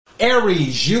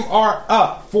Aries, you are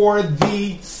up for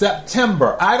the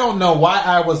September. I don't know why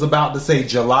I was about to say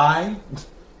July.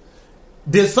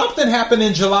 Did something happen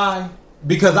in July?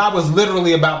 Because I was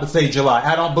literally about to say July.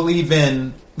 I don't believe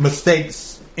in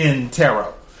mistakes in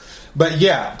tarot. But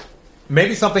yeah,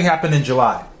 maybe something happened in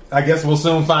July. I guess we'll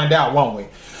soon find out, won't we?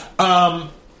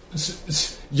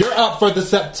 You're up for the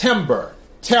September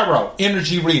Tarot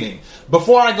Energy Reading.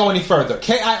 Before I go any further,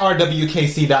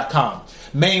 KIRWKC.com,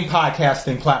 main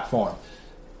podcasting platform.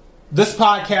 This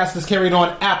podcast is carried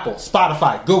on Apple,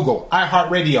 Spotify, Google,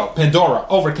 iHeartRadio, Pandora,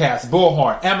 Overcast,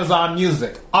 Bullhorn, Amazon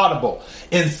Music, Audible,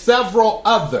 and several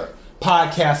other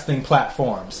podcasting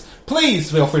platforms.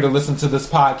 Please feel free to listen to this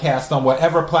podcast on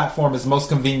whatever platform is most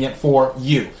convenient for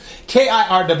you.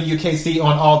 KIRWKC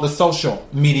on all the social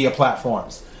media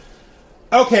platforms.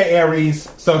 Okay, Aries,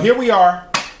 so here we are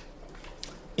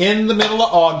in the middle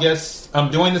of August. I'm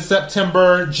doing the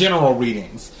September general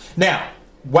readings. Now,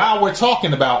 while we're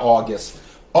talking about August,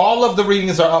 all of the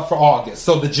readings are up for August.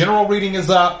 So the general reading is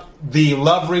up, the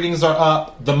love readings are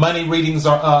up, the money readings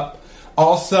are up.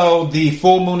 Also, the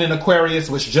full moon in Aquarius,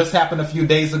 which just happened a few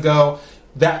days ago,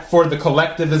 that for the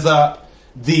collective is up.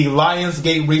 The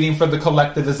Lionsgate reading for the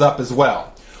collective is up as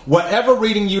well. Whatever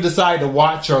reading you decide to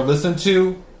watch or listen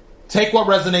to, take what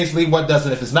resonates, leave what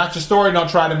doesn't. If it's not your story, don't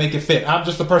try to make it fit. I'm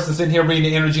just a person sitting here reading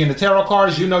the energy and the tarot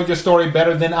cards. You know your story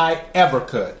better than I ever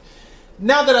could.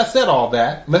 Now that I said all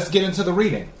that, let's get into the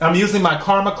reading. I'm using my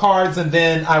karma cards and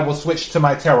then I will switch to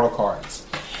my tarot cards.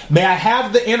 May I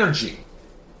have the energy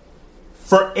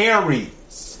for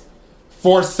Aries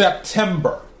for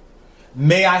September?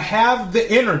 May I have the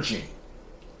energy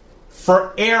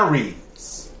for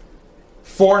Aries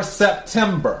for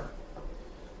September?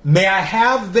 May I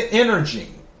have the energy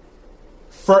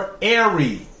for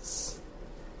Aries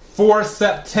for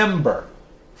September?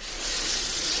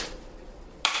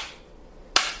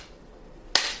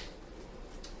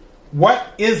 What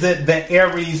is it that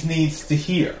Aries needs to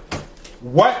hear?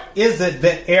 What is it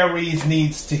that Aries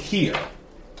needs to hear?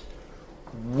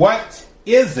 What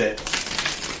is it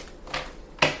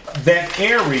that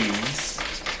Aries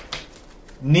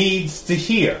needs to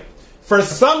hear? For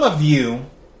some of you,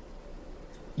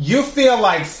 you feel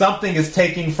like something is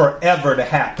taking forever to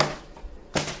happen.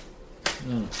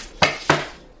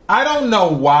 I don't know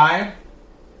why.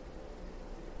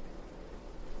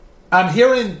 I'm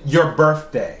hearing your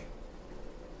birthday.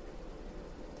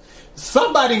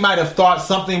 Somebody might have thought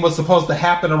something was supposed to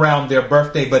happen around their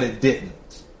birthday, but it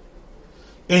didn't.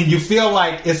 And you feel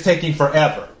like it's taking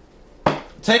forever.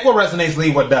 Take what resonates,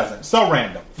 leave what doesn't. So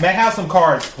random. May I have some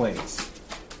cards, please?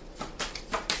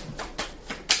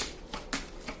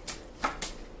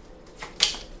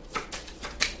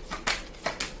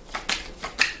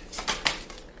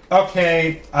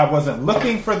 Okay, I wasn't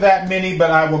looking for that many,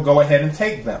 but I will go ahead and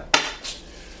take them.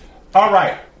 All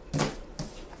right.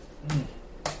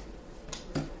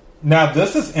 Now,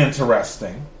 this is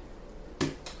interesting.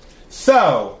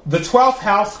 So, the 12th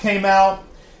house came out.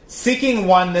 Seeking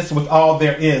oneness with all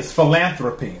there is.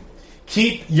 Philanthropy.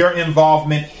 Keep your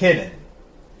involvement hidden.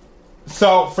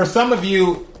 So, for some of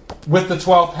you with the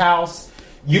 12th house,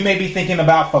 you may be thinking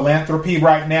about philanthropy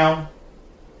right now,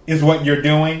 is what you're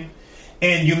doing.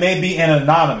 And you may be an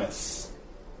anonymous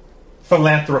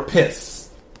philanthropist,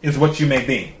 is what you may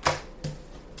be.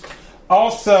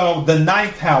 Also, the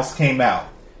 9th house came out.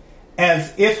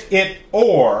 As if it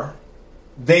or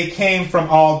they came from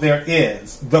all there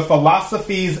is. The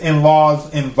philosophies and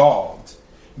laws involved.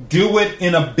 Do it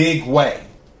in a big way.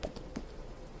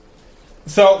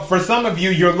 So for some of you,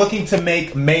 you're looking to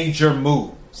make major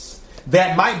moves.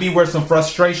 That might be where some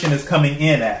frustration is coming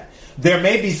in at. There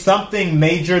may be something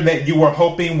major that you were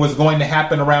hoping was going to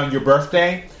happen around your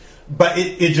birthday, but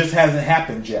it just hasn't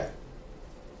happened yet.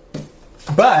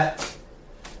 But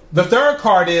the third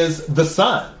card is the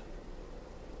Sun.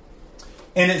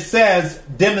 And it says,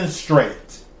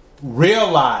 demonstrate,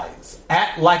 realize,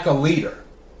 act like a leader.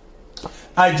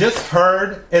 I just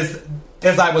heard, as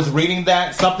I was reading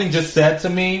that, something just said to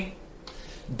me,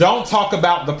 don't talk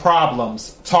about the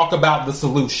problems, talk about the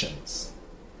solutions.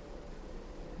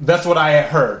 That's what I had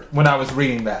heard when I was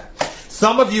reading that.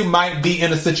 Some of you might be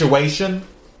in a situation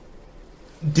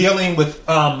dealing with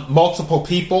multiple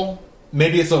people.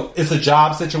 Maybe it's a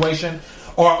job situation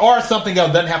or something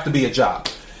else. Doesn't have to be a job.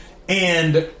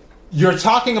 And you're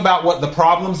talking about what the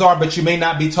problems are, but you may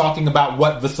not be talking about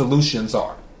what the solutions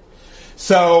are.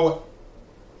 So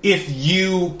if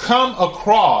you come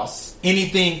across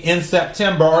anything in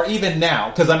September or even now,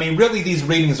 because I mean, really these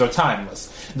readings are timeless.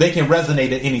 They can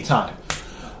resonate at any time.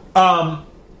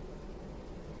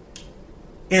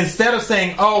 Instead of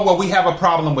saying, oh, well, we have a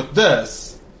problem with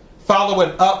this, follow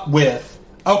it up with,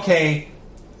 okay,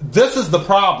 this is the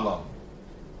problem.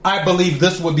 I believe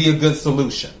this would be a good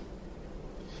solution.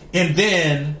 And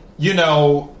then,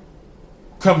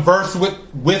 converse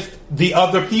with the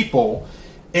other people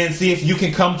and see if you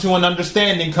can come to an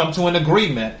understanding, come to an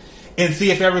agreement, and see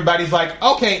if everybody's like,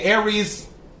 okay, Aries'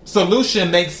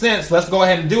 solution makes sense. Let's go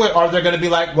ahead and do it. Or they're going to be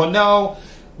like, well, no,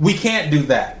 we can't do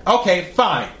that. Okay,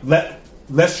 fine.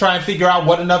 Let's try and figure out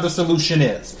what another solution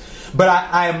is. But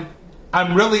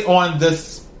I'm really on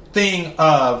this thing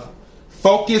of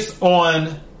focus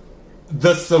on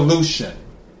the solution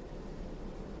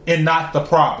and not the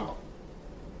problem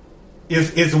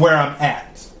is where I'm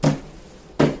at.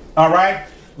 All right?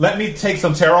 Let me take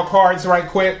some tarot cards right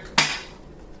quick.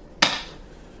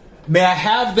 May I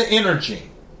have the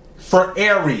energy for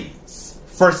Aries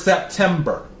for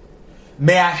September?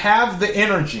 May I have the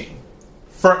energy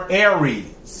for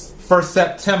Aries for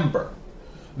September?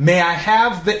 May I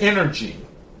have the energy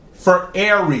for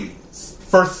Aries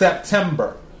for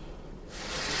September?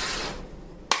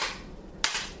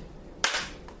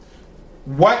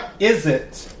 What is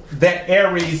it that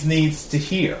Aries needs to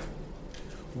hear?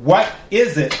 What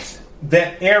is it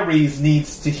that Aries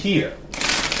needs to hear?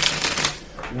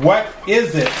 What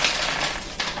is it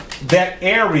that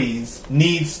Aries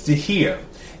needs to hear?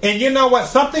 And you know what?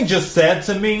 Something just said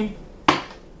to me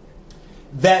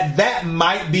that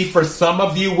might be for some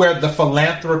of you where the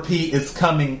philanthropy is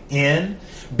coming in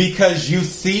because you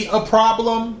see a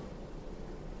problem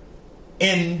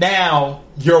and now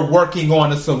you're working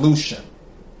on a solution.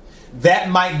 That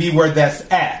might be where that's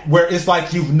at, where it's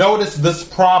like you've noticed this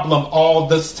problem all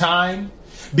this time.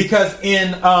 Because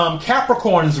in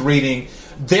Capricorn's reading,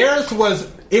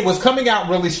 it was coming out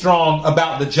really strong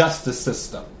about the justice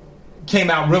system. Came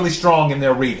out really strong in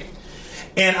their reading.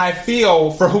 And I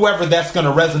feel for whoever that's going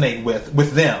to resonate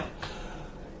with them,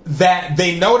 that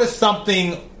they noticed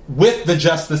something with the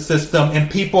justice system and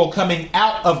people coming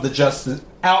out of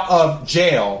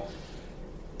jail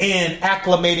and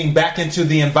acclimating back into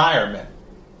the environment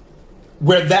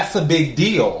where that's a big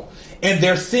deal. And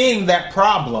they're seeing that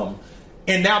problem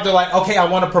and now they're like, okay, I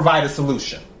want to provide a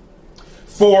solution.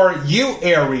 For you,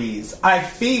 Aries, I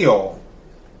feel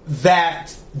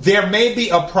that there may be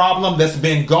a problem that's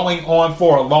been going on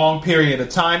for a long period of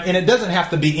time, and it doesn't have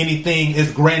to be anything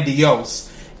as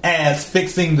grandiose as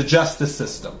fixing the justice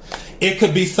system. It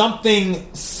could be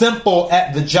something simple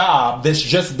at the job that's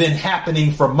just been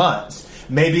happening for months.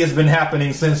 Maybe it's been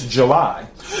happening since July.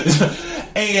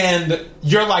 And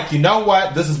you're like, you know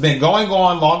what? This has been going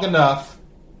on long enough.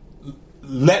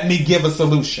 Let me give a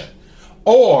solution.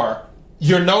 Or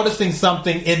you're noticing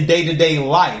something in day-to-day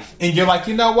life, and you're like,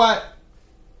 you know what?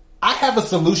 I have a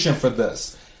solution for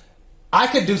this. I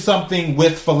could do something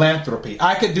with philanthropy.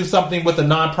 I could do something with a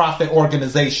nonprofit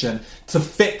organization to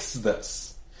fix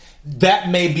this. That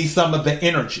may be some of the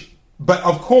energy. But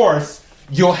of course,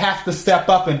 you'll have to step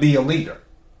up and be a leader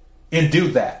and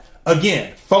do that.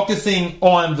 Again, focusing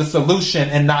on the solution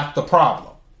and not the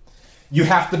problem. You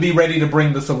have to be ready to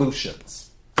bring the solutions.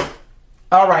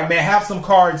 All right, may I have some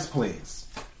cards, please?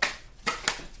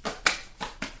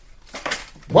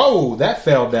 Whoa, that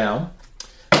fell down.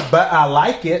 But I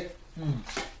like it.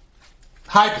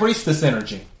 High Priestess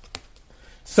energy.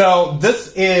 So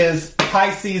this is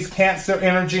Pisces, Cancer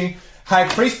energy. High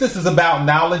Priestess is about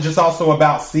knowledge. It's also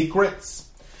about secrets.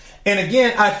 And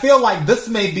again, I feel like this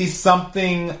may be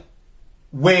something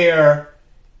where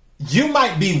you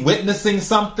might be witnessing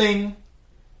something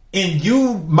and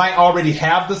you might already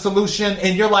have the solution.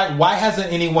 And you're like, why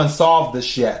hasn't anyone solved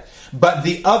this yet? But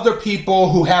the other people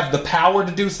who have the power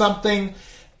to do something,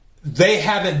 they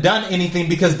haven't done anything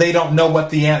because they don't know what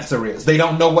the answer is. They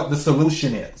don't know what the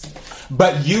solution is.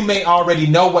 But you may already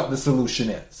know what the solution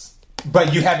is,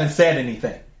 but you haven't said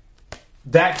anything.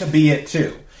 That could be it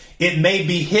too. It may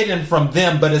be hidden from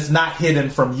them, but it's not hidden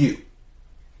from you.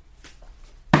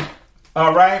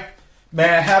 All right. May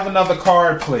I have another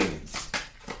card, please?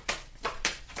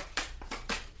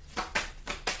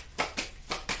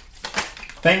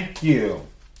 Thank you.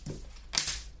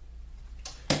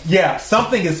 Yeah,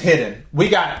 something is hidden. We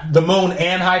got the Moon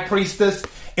and High Priestess.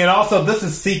 And also, this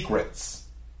is secrets.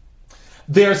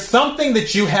 There's something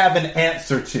that you have an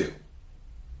answer to.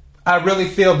 I really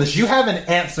feel this. You have an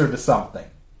answer to something.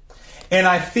 And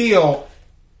I feel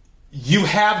you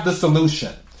have the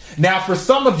solution. Now, for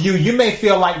some of you, you may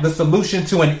feel like the solution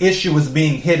to an issue is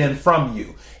being hidden from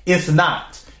you. It's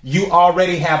not. You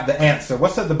already have the answer.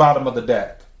 What's at the bottom of the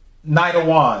deck? Knight of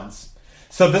Wands.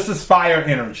 So this is fire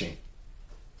energy.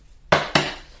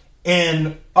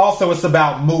 And also it's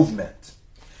about movement.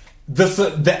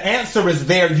 The answer is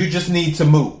there. You just need to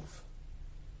move.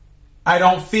 I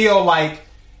don't feel like,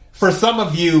 for some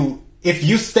of you, if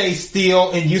you stay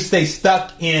still and you stay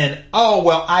stuck in, oh,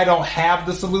 well, I don't have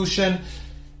the solution,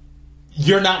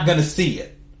 you're not going to see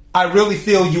it. I really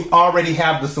feel you already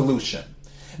have the solution.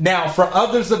 Now, for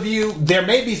others of you, there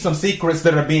may be some secrets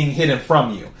that are being hidden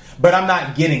from you, but I'm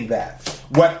not getting that.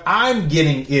 What I'm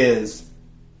getting is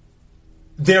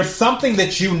there's something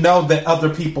that you know that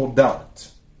other people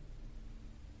don't.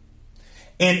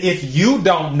 And if you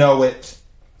don't know it,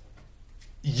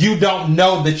 you don't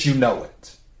know that you know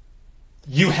it.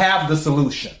 You have the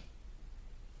solution.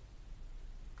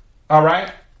 All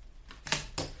right?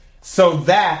 So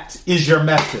that is your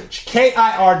message.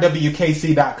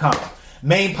 KIRWKC.com,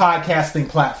 main podcasting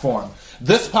platform.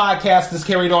 This podcast is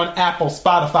carried on Apple,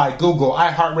 Spotify, Google,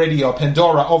 iHeartRadio,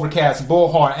 Pandora, Overcast,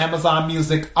 Bullhorn, Amazon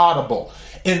Music, Audible,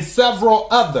 and several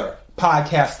other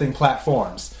podcasting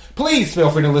platforms. Please feel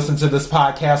free to listen to this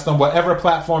podcast on whatever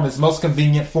platform is most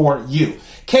convenient for you.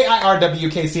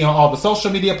 KIRWKC on all the social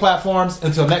media platforms.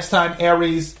 Until next time,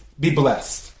 Aries, be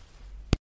blessed.